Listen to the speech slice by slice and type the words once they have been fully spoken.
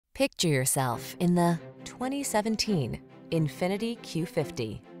Picture yourself in the 2017 INFINITI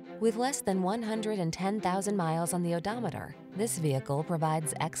Q50. With less than 110,000 miles on the odometer, this vehicle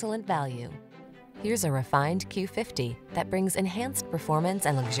provides excellent value. Here's a refined Q50 that brings enhanced performance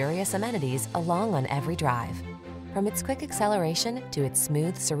and luxurious amenities along on every drive. From its quick acceleration to its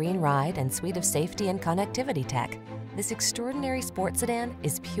smooth, serene ride and suite of safety and connectivity tech, this extraordinary sports sedan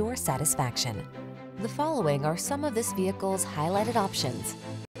is pure satisfaction. The following are some of this vehicle's highlighted options: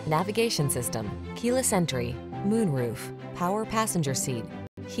 navigation system, keyless entry, moonroof, power passenger seat,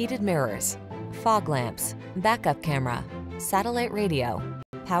 heated mirrors, fog lamps, backup camera, satellite radio,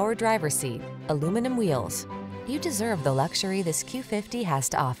 power driver seat, aluminum wheels. You deserve the luxury this Q50 has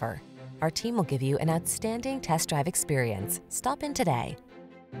to offer. Our team will give you an outstanding test drive experience. Stop in today.